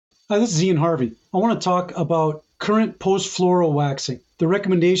Hi, this is Ian Harvey. I want to talk about current post-floral waxing. The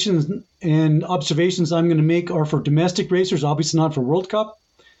recommendations and observations I'm going to make are for domestic racers, obviously not for World Cup.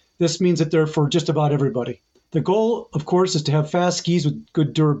 This means that they're for just about everybody. The goal, of course, is to have fast skis with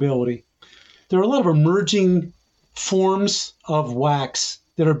good durability. There are a lot of emerging forms of wax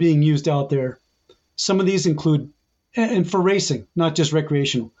that are being used out there. Some of these include, and for racing, not just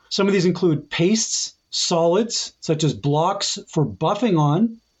recreational, some of these include pastes, solids, such as blocks for buffing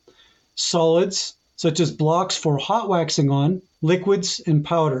on, solids, such as blocks for hot waxing on, liquids, and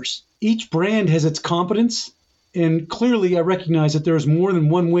powders. Each brand has its competence, and clearly I recognize that there is more than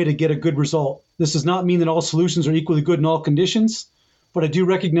one way to get a good result. This does not mean that all solutions are equally good in all conditions, but I do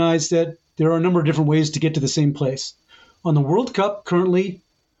recognize that there are a number of different ways to get to the same place. On the World Cup, currently,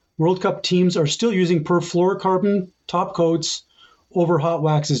 World Cup teams are still using perfluorocarbon top coats over hot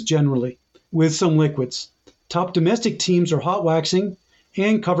waxes generally, with some liquids. Top domestic teams are hot waxing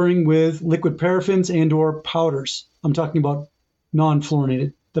and covering with liquid paraffins and or powders. I'm talking about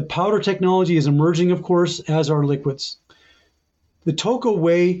non-fluorinated. The powder technology is emerging, of course, as are liquids. The Toco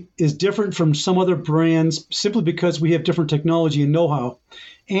way is different from some other brands simply because we have different technology and know-how.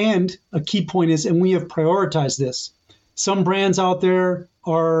 And a key point is, and we have prioritized this, some brands out there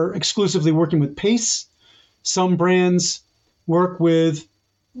are exclusively working with pastes. Some brands work with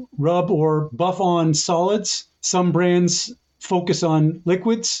rub or buff on solids. Some brands focus on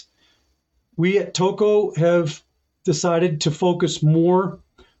liquids. We at Toco have decided to focus more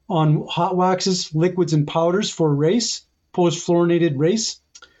on hot waxes, liquids, and powders for a race, post-fluorinated race.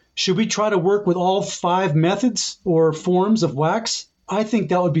 Should we try to work with all 5 methods or forms of wax? I think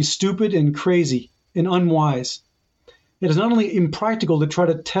that would be stupid and crazy and unwise. It is not only impractical to try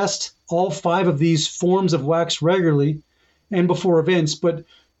to test all 5 of these forms of wax regularly and before events, but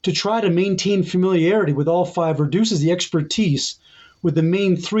to try to maintain familiarity with all 5 reduces the expertise with the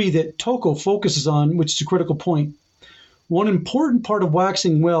main 3 that Toco focuses on, which is a critical point. One important part of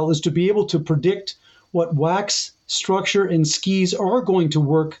waxing well is to be able to predict what wax, structure, and skis are going to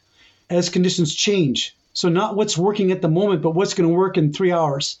work as conditions change. So not what's working at the moment, but what's going to work in 3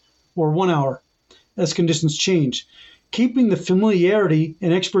 hours or 1 hour as conditions change. Keeping the familiarity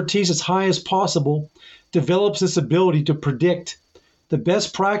and expertise as high as possible develops this ability to predict. The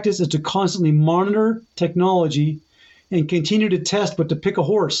best practice is to constantly monitor technology and continue to test, but to pick a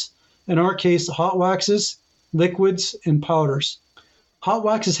horse. In our case, hot waxes, liquids, and powders. Hot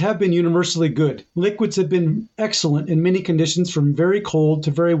waxes have been universally good. Liquids have been excellent in many conditions from very cold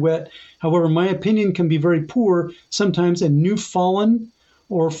to very wet. However, my opinion can be very poor sometimes in new fallen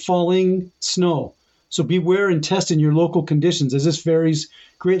or falling snow. So beware and test in your local conditions, as this varies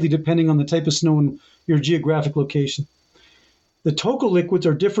greatly depending on the type of snow and your geographic location. The Toco liquids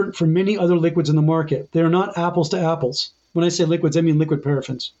are different from many other liquids in the market. They are not apples to apples. When I say liquids, I mean liquid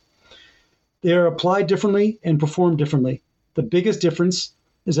paraffins. They are applied differently and perform differently. The biggest difference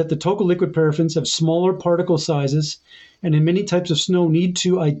is that the Toco liquid paraffins have smaller particle sizes and in many types of snow need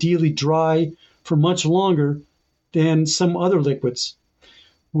to ideally dry for much longer than some other liquids.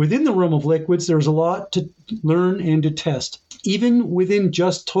 Within the realm of liquids, there's a lot to learn and to test. Even within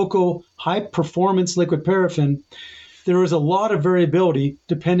just Toco high-performance liquid paraffin, there is a lot of variability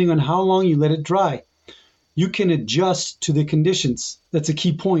depending on how long you let it dry. You can adjust to the conditions. That's a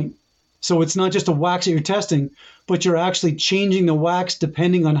key point. So it's not just a wax that you're testing, but you're actually changing the wax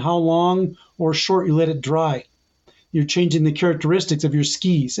depending on how long or short you let it dry. You're changing the characteristics of your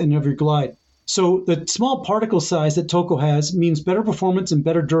skis and of your glide. So the small particle size that Toco has means better performance and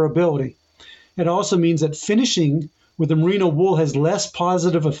better durability. It also means that finishing with the merino wool has less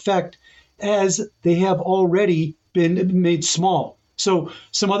positive effect as they have already been made small. So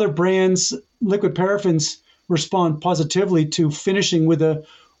some other brands, liquid paraffins, respond positively to finishing with a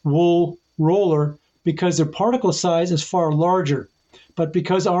wool roller because their particle size is far larger. But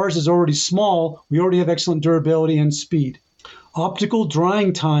because ours is already small, we already have excellent durability and speed. Optical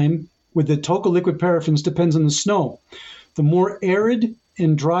drying time with the Toco liquid paraffins depends on the snow. The more arid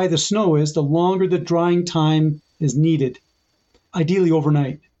and dry the snow is, the longer the drying time is needed, ideally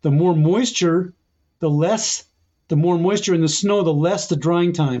overnight. The more moisture in the snow, the less the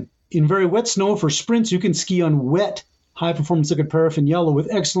drying time. In very wet snow for sprints, you can ski on wet high-performance liquid paraffin yellow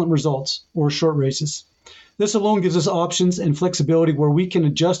with excellent results, or short races. This alone gives us options and flexibility where we can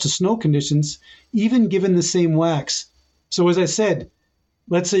adjust to snow conditions, even given the same wax. So as I said,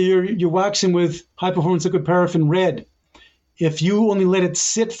 let's say you're waxing with high-performance liquid paraffin red. If you only let it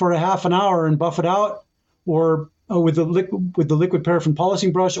sit for a half an hour and buff it out, or with the liquid paraffin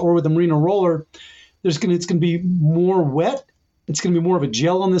polishing brush or with the merino roller, it's going to be more wet. It's going to be more of a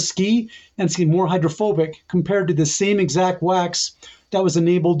gel on the ski, and it's going to be more hydrophobic compared to the same exact wax that was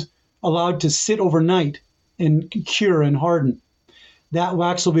enabled allowed to sit overnight and cure and harden. That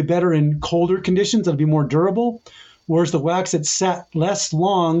wax will be better in colder conditions. It'll be more durable, whereas the wax that sat less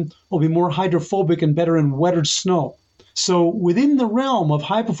long will be more hydrophobic and better in wetter snow. So within the realm of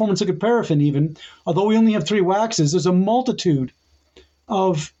high-performance liquid paraffin even, although we only have 3 waxes, there's a multitude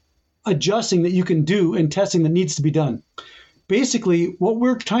of adjusting that you can do and testing that needs to be done. Basically, what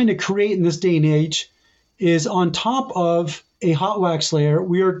we're trying to create in this day and age is on top of a hot wax layer,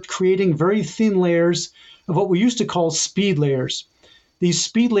 we are creating very thin layers of what we used to call speed layers. These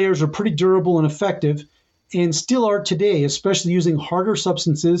speed layers are pretty durable and effective and still are today, especially using harder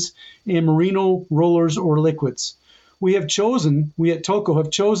substances and merino rollers or liquids. We at TOCO have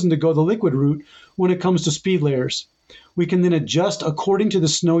chosen to go the liquid route when it comes to speed layers. We can then adjust according to the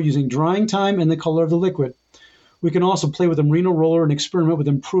snow using drying time and the color of the liquid. We can also play with a merino roller and experiment with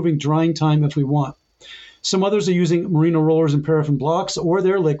improving drying time if we want. Some others are using merino rollers and paraffin blocks or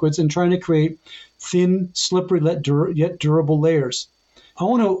their liquids and trying to create thin, slippery, yet durable layers. I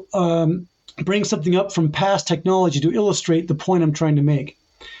want to bring something up from past technology to illustrate the point I'm trying to make.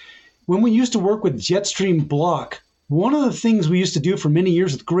 When we used to work with Jetstream block, one of the things we used to do for many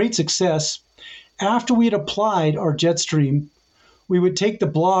years with great success, after we had applied our Jetstream, we would take the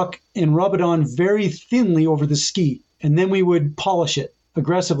block and rub it on very thinly over the ski, and then we would polish it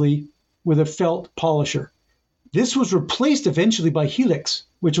aggressively with a felt polisher. This was replaced eventually by Helix,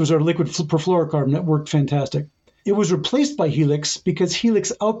 which was our liquid perfluorocarbon that worked fantastic. It was replaced by Helix because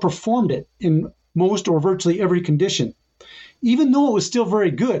Helix outperformed it in most or virtually every condition, even though it was still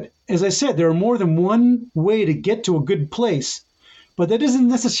very good. As I said, there are more than one way to get to a good place, but that doesn't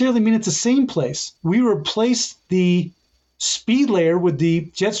necessarily mean it's the same place. We replaced the speed layer with the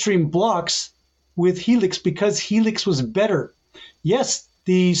Jetstream blocks with Helix because Helix was better. Yes,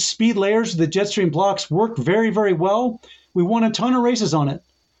 the speed layers, the Jetstream blocks worked very, very well. We won a ton of races on it.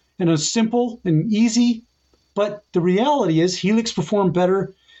 And it was simple and easy, but the reality is Helix performed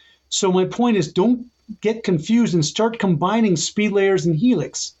better. So my point is, don't get confused and start combining speed layers and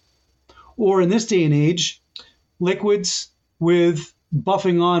Helix. Or in this day and age, liquids with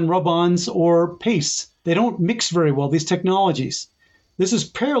buffing on rub-ons or pastes. They don't mix very well, these technologies. This is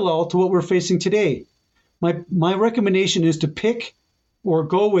parallel to what we're facing today. My recommendation is to pick or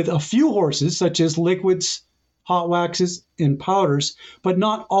go with a few horses, such as liquids, hot waxes, and powders, but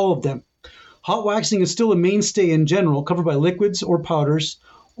not all of them. Hot waxing is still a mainstay in general, covered by liquids or powders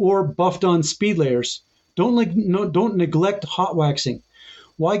or buffed on speed layers. Don't neglect hot waxing.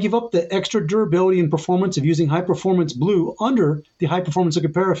 Why give up the extra durability and performance of using high-performance blue under the high-performance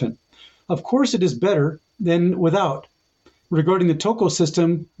liquid paraffin? Of course, it is better than without. Regarding the TOCO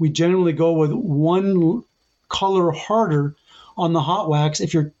system, we generally go with one color harder on the hot wax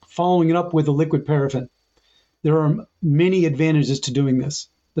if you're following it up with a liquid paraffin. There are many advantages to doing this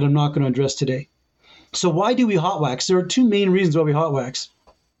that I'm not going to address today. So why do we hot wax? There are 2 main reasons why we hot wax.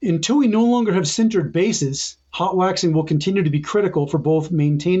 Until we no longer have sintered bases, hot waxing will continue to be critical for both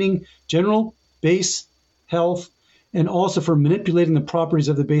maintaining general base health and also for manipulating the properties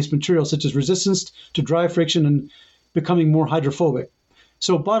of the base material, such as resistance to dry friction and becoming more hydrophobic.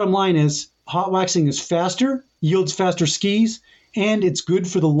 So bottom line is, hot waxing is faster, yields faster skis, and it's good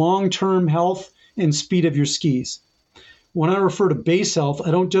for the long-term health and speed of your skis. When I refer to base health,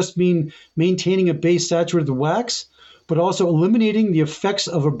 I don't just mean maintaining a base saturated with wax, but also eliminating the effects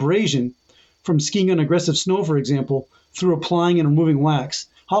of abrasion from skiing on aggressive snow, for example, through applying and removing wax.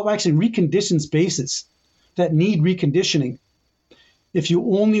 Hot waxing reconditions bases that need reconditioning. If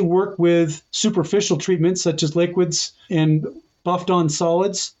you only work with superficial treatments such as liquids and buffed on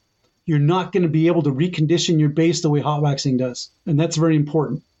solids, you're not going to be able to recondition your base the way hot waxing does. And that's very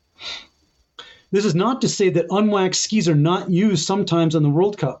important. This is not to say that unwaxed skis are not used sometimes on the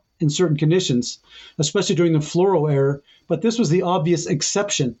World Cup in certain conditions, especially during the fluoro era, but this was the obvious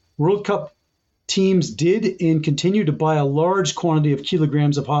exception. World Cup teams did and continue to buy a large quantity of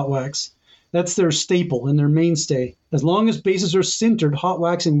kilograms of hot wax. That's their staple and their mainstay. As long as bases are sintered, hot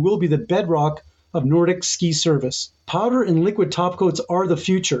waxing will be the bedrock of Nordic ski service. Powder and liquid top coats are the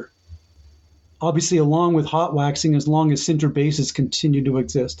future, obviously along with hot waxing as long as sintered bases continue to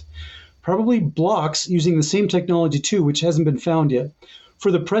exist. Probably blocks using the same technology too, which hasn't been found yet.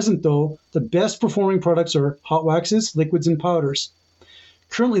 For the present though, the best performing products are hot waxes, liquids, and powders.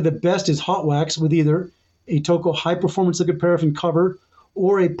 Currently the best is hot wax with either a TOCO high performance liquid paraffin cover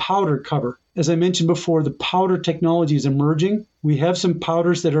or a powder cover. As I mentioned before, the powder technology is emerging. We have some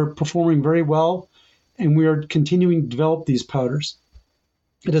powders that are performing very well, and we are continuing to develop these powders.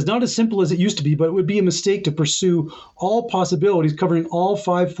 It is not as simple as it used to be, but it would be a mistake to pursue all possibilities covering all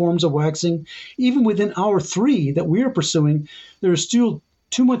 5 forms of waxing. Even within our 3 that we are pursuing, there are still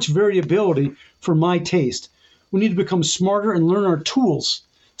too much variability for my taste. We need to become smarter and learn our tools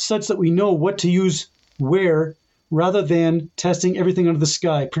such that we know what to use where rather than testing everything under the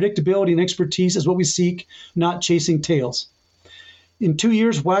sky. Predictability and expertise is what we seek, not chasing tails. In 2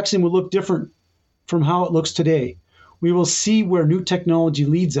 years, waxing will look different from how it looks today. We will see where new technology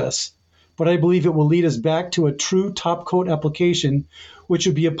leads us, but I believe it will lead us back to a true top coat application, which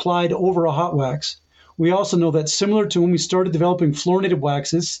would be applied over a hot wax. We also know that similar to when we started developing fluorinated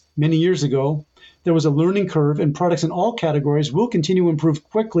waxes many years ago, there was a learning curve, and products in all categories will continue to improve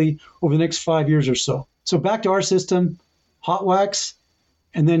quickly over the next 5 years or so. So back to our system, hot wax,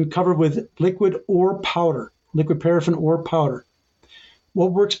 and then covered with liquid or powder, liquid paraffin or powder.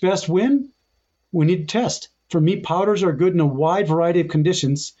 What works best when? We need to test. For me, powders are good in a wide variety of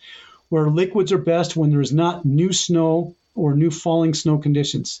conditions, where liquids are best when there is not new snow or new falling snow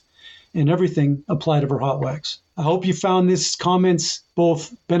conditions, and everything applied over hot wax. I hope you found these comments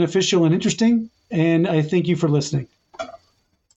both beneficial and interesting, and I thank you for listening.